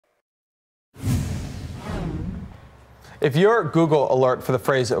If your Google alert for the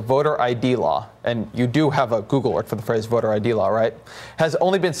phrase voter ID law, and you do have a Google alert for the phrase voter ID law, right, has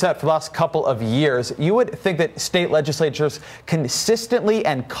only been set for the last couple of years, you would think that state legislatures consistently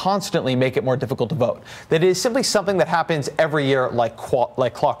and constantly make it more difficult to vote. That it is simply something that happens every year like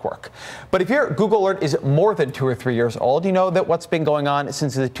clockwork. But if your Google alert is more than 2 or 3 years old, you know that what's been going on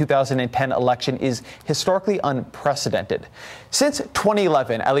since the 2010 election is historically unprecedented. Since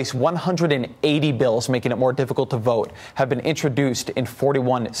 2011, at least 180 bills making it more difficult to vote have been introduced in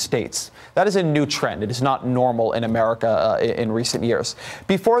 41 states. That is a new trend. It is not normal in America in recent years.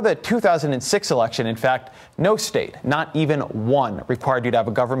 Before the 2006 election, in fact, no state, not even one, required you to have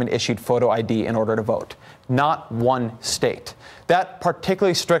a government-issued photo ID in order to vote. Not one state. That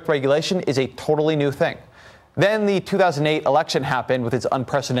particularly strict regulation is a totally new thing. Then the 2008 election happened with its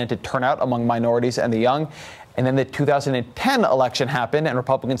unprecedented turnout among minorities and the young. And then the 2010 election happened and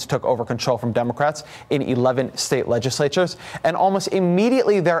Republicans took over control from Democrats in 11 state legislatures. And almost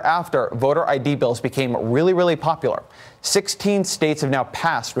immediately thereafter, voter ID bills became really, really popular. 16 states have now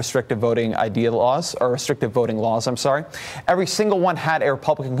passed restrictive voting laws. Every single one had a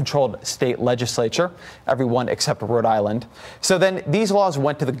Republican-controlled state legislature, every one except Rhode Island. So then these laws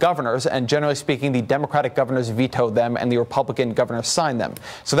went to the governors, and generally speaking, the Democratic governors vetoed them and the Republican governors signed them.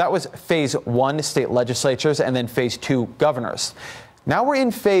 So that was phase 1, state legislatures, and then phase 2, governors. Now we're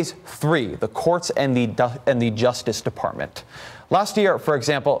in phase 3, the courts and the Justice Department. Last year, for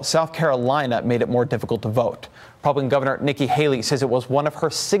example, South Carolina made it more difficult to vote. Republican Governor Nikki Haley says it was one of her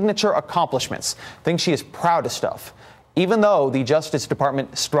signature accomplishments, things she is proudest of, even though the Justice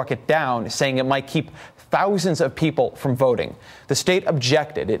Department struck it down, saying it might keep thousands of people from voting. The state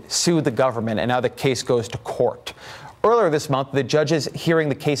objected. It sued the government, and now the case goes to court. Earlier this month, the judges hearing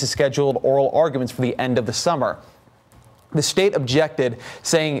the case scheduled oral arguments for the end of the summer. The state objected,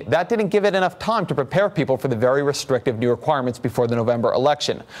 saying that didn't give it enough time to prepare people for the very restrictive new requirements before the November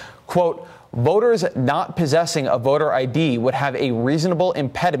election. Quote, voters not possessing a voter ID would have a reasonable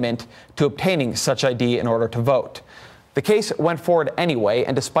impediment to obtaining such ID in order to vote. The case went forward anyway,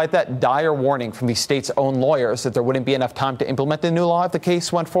 and despite that dire warning from the state's own lawyers that there wouldn't be enough time to implement the new law if the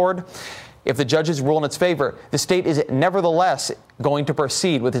case went forward, if the judges rule in its favor, the state is nevertheless going to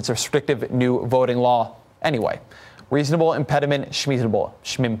proceed with its restrictive new voting law anyway. Reasonable impediment,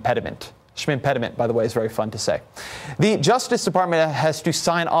 schmimpediment. Schmimpediment, by the way, is very fun to say. The Justice Department has to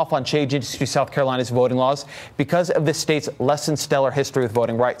sign off on changes to South Carolina's voting laws because of the state's less than stellar history with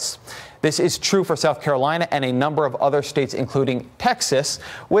voting rights. This is true for South Carolina and a number of other states, including Texas,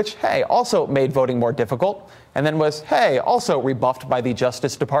 which, hey, also made voting more difficult, and then was, hey, also rebuffed by the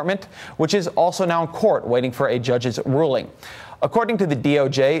Justice Department, which is also now in court waiting for a judge's ruling. According to the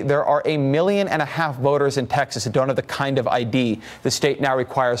DOJ, there are 1.5 million voters in Texas who don't have the kind of ID the state now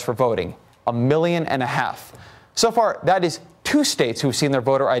requires for voting. 1.5 million. So far, that is 2 states who've seen their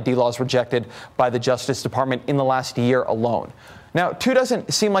voter ID laws rejected by the Justice Department in the last year alone. Now, 2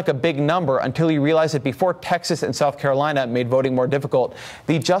 doesn't seem like a big number until you realize that before Texas and South Carolina made voting more difficult,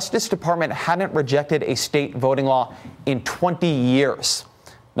 the Justice Department hadn't rejected a state voting law in 20 years.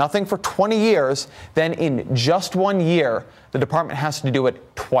 Nothing for 20 years, then in just 1 year, the department has to do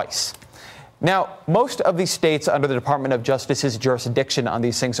it twice. Now, most of these states under the Department of Justice's jurisdiction on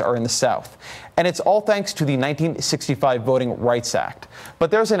these things are in the South. And it's all thanks to the 1965 Voting Rights Act.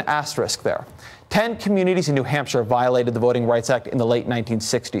 But there's an asterisk there. 10 communities in New Hampshire violated the Voting Rights Act in the late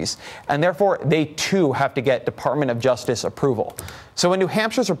 1960s, and therefore they too have to get Department of Justice approval. So when New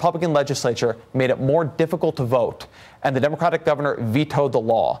Hampshire's Republican legislature made it more difficult to vote, and the Democratic governor vetoed the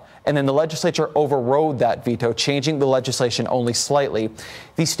law, and then the legislature overrode that veto, changing the legislation only slightly,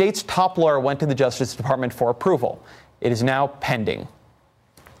 the state's top lawyer went to the Justice Department for approval. It is now pending.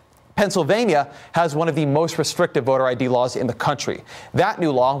 Pennsylvania has one of the most restrictive voter ID laws in the country. That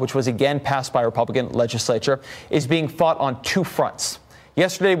new law, which was again passed by a Republican legislature, is being fought on 2 fronts.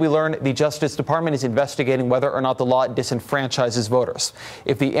 Yesterday, we learned the Justice Department is investigating whether or not the law disenfranchises voters.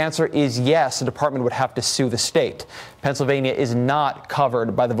 If the answer is yes, the department would have to sue the state. Pennsylvania is not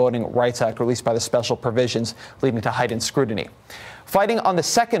covered by the Voting Rights Act, or at least by the special provisions, leading to heightened scrutiny. Fighting on the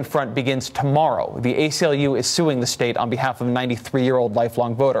second front begins tomorrow. The ACLU is suing the state on behalf of a 93-year-old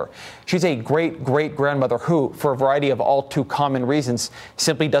lifelong voter. She's a great-great-grandmother who, for a variety of all too common reasons,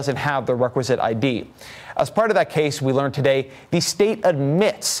 simply doesn't have the requisite ID. As part of that case, we learned today the state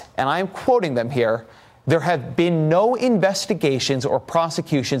admits, and I'm quoting them here, there have been no investigations or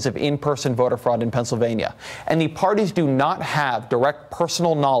prosecutions of in-person voter fraud in Pennsylvania, and the parties do not have direct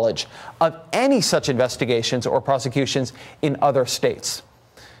personal knowledge of any such investigations or prosecutions in other states.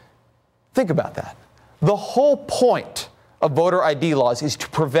 Think about that. The whole point of voter ID laws is to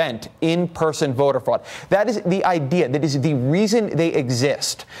prevent in-person voter fraud. That is the idea. That is the reason they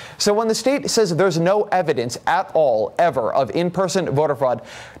exist. So when the state says there's no evidence at all, ever, of in-person voter fraud,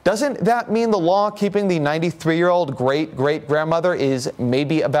 doesn't that mean the law keeping the 93-year-old great-great-grandmother is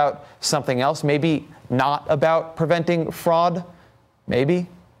maybe about something else? Maybe not about preventing fraud? Maybe?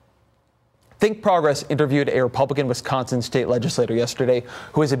 Think Progress interviewed a Republican Wisconsin state legislator yesterday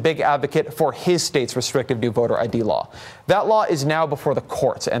who is a big advocate for his state's restrictive new voter ID law. That law is now before the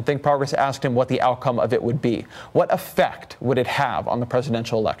courts, and Think Progress asked him what the outcome of it would be. What effect would it have on the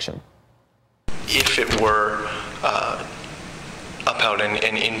presidential election? If it were upheld and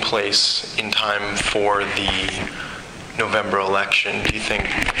in place in time for the November election, do you think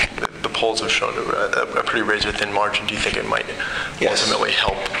the polls have shown a pretty razor-thin margin? Do you think it might ultimately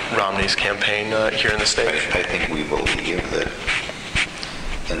help Romney's campaign here in the state? I think we believe that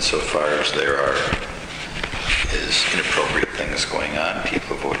insofar as there is inappropriate things going on,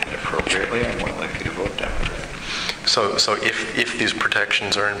 people vote inappropriately are more likely to vote Democrat. So if these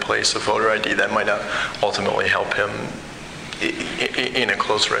protections are in place of voter ID, that might ultimately help him in a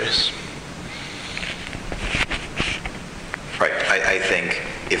close race. Right. I think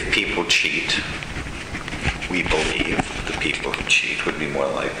if people cheat, we believe the people who cheat would be more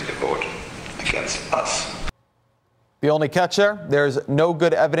likely to vote against us. The only catch there's no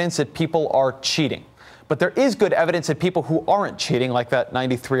good evidence that people are cheating. But there is good evidence that people who aren't cheating, like that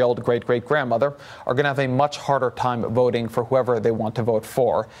 93-year-old great-great-grandmother, are going to have a much harder time voting for whoever they want to vote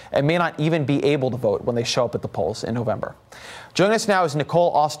for, and may not even be able to vote when they show up at the polls in November. Joining us now is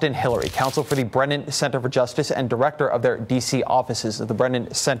Nicole Austin Hillary, counsel for the Brennan Center for Justice and director of their D.C. offices. The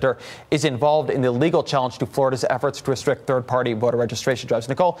Brennan Center is involved in the legal challenge to Florida's efforts to restrict third-party voter registration drives.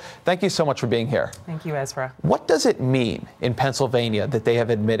 Nicole, thank you so much for being here. Thank you, Ezra. What does it mean in Pennsylvania that they have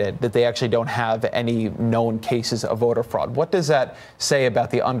admitted that they actually don't have any known cases of voter fraud? What does that say about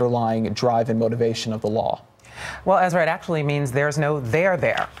the underlying drive and motivation of the law? Well, Ezra, it actually means there's no there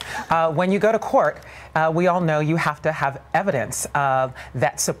there. When you go to court, we all know you have to have evidence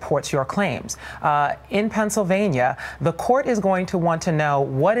that supports your claims. In Pennsylvania, the court is going to want to know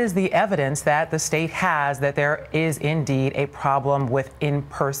what is the evidence that the state has that there is indeed a problem with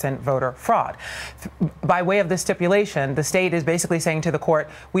in-person voter fraud. By way of this stipulation, the state is basically saying to the court,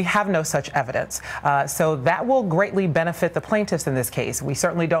 we have no such evidence. So that will greatly benefit the plaintiffs in this case. We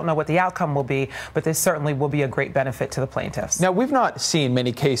certainly don't know what the outcome will be, but this certainly will be a great benefit to the plaintiffs. Now, we've not seen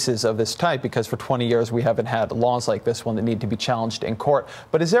many cases of this type because for 20 years we haven't had laws like this one that need to be challenged in court.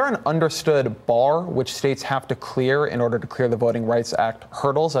 But is there an understood bar which states have to clear in order to clear the Voting Rights Act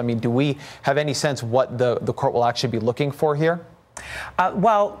hurdles? I mean, do we have any sense what the court will actually be looking for here?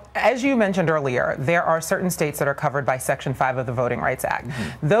 Well, as you mentioned earlier, there are certain states that are covered by Section 5 of the Voting Rights Act.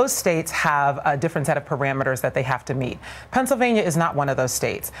 Mm-hmm. Those states have a different set of parameters that they have to meet. Pennsylvania is not one of those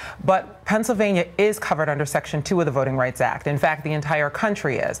states, but Pennsylvania is covered under Section 2 of the Voting Rights Act. In fact, the entire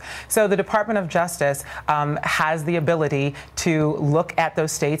country is. So the Department of Justice has the ability to look at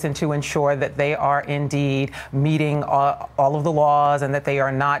those states and to ensure that they are indeed meeting all of the laws and that they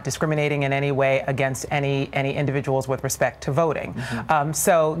are not discriminating in any way against any individuals with respect to voting. Mm-hmm.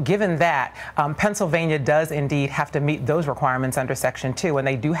 So given that, Pennsylvania does indeed have to meet those requirements under Section 2, and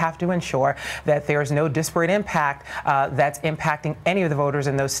they do have to ensure that there is no disparate impact that's impacting any of the voters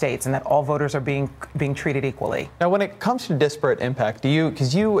in those states, and that all voters are being treated equally. Now, when it comes to disparate impact,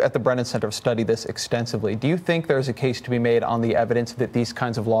 because you at the Brennan Center have studied this extensively, do you think there's a case to be made on the evidence that these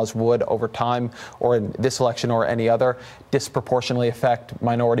kinds of laws would, over time, or in this election or any other, disproportionately affect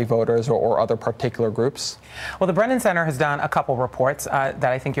minority voters or other particular groups? Well, the Brennan Center has done a couple reports that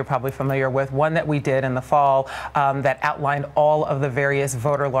I think you're probably familiar with. One that we did in the fall that outlined all of the various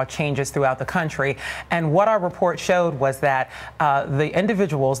voter law changes throughout the country. And what our report showed was that the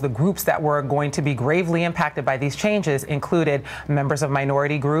individuals, the groups that were going to be gravely impacted by these changes included members of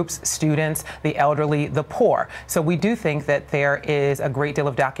minority groups, students, the elderly, the poor. So we do think that there is a great deal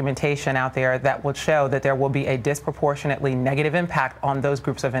of documentation out there that will show that there will be a disproportionately negative impact on those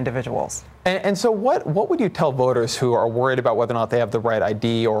groups of individuals. And so what would you tell voters who are worried about whether or not they have the right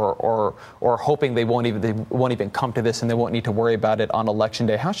ID or hoping they won't even come to this and they won't need to worry about it on Election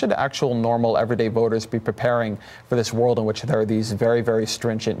Day? How should actual normal everyday voters be preparing for this world in which there are these very, very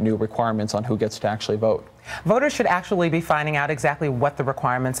stringent new requirements on who gets to actually vote? Voters should actually be finding out exactly what the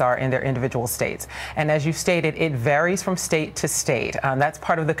requirements are in their individual states. And as you stated, it varies from state to state. That's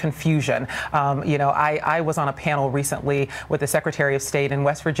part of the confusion. I was on a panel recently with the Secretary of State in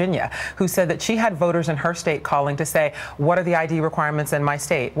West Virginia who said that she had voters in her state calling to say, what are the ID requirements in my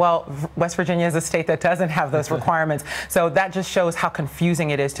state? Well, West Virginia is a state that doesn't have those requirements. So that just shows how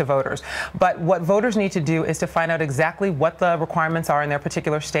confusing it is to voters. But what voters need to do is to find out exactly what the requirements are in their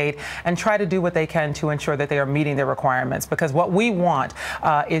particular state and try to do what they can to ensure that they are meeting their requirements, because what we want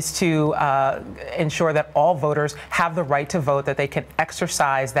is to ensure that all voters have the right to vote, that they can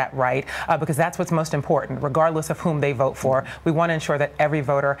exercise that right, because that's what's most important, regardless of whom they vote for. We want to ensure that every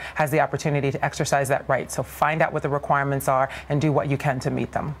voter has the opportunity to exercise that right. So find out what the requirements are and do what you can to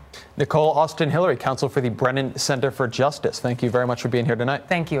meet them. Nicole Austin Hillary, counsel for the Brennan Center for Justice. Thank you very much for being here tonight.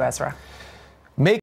 Thank you, Ezra.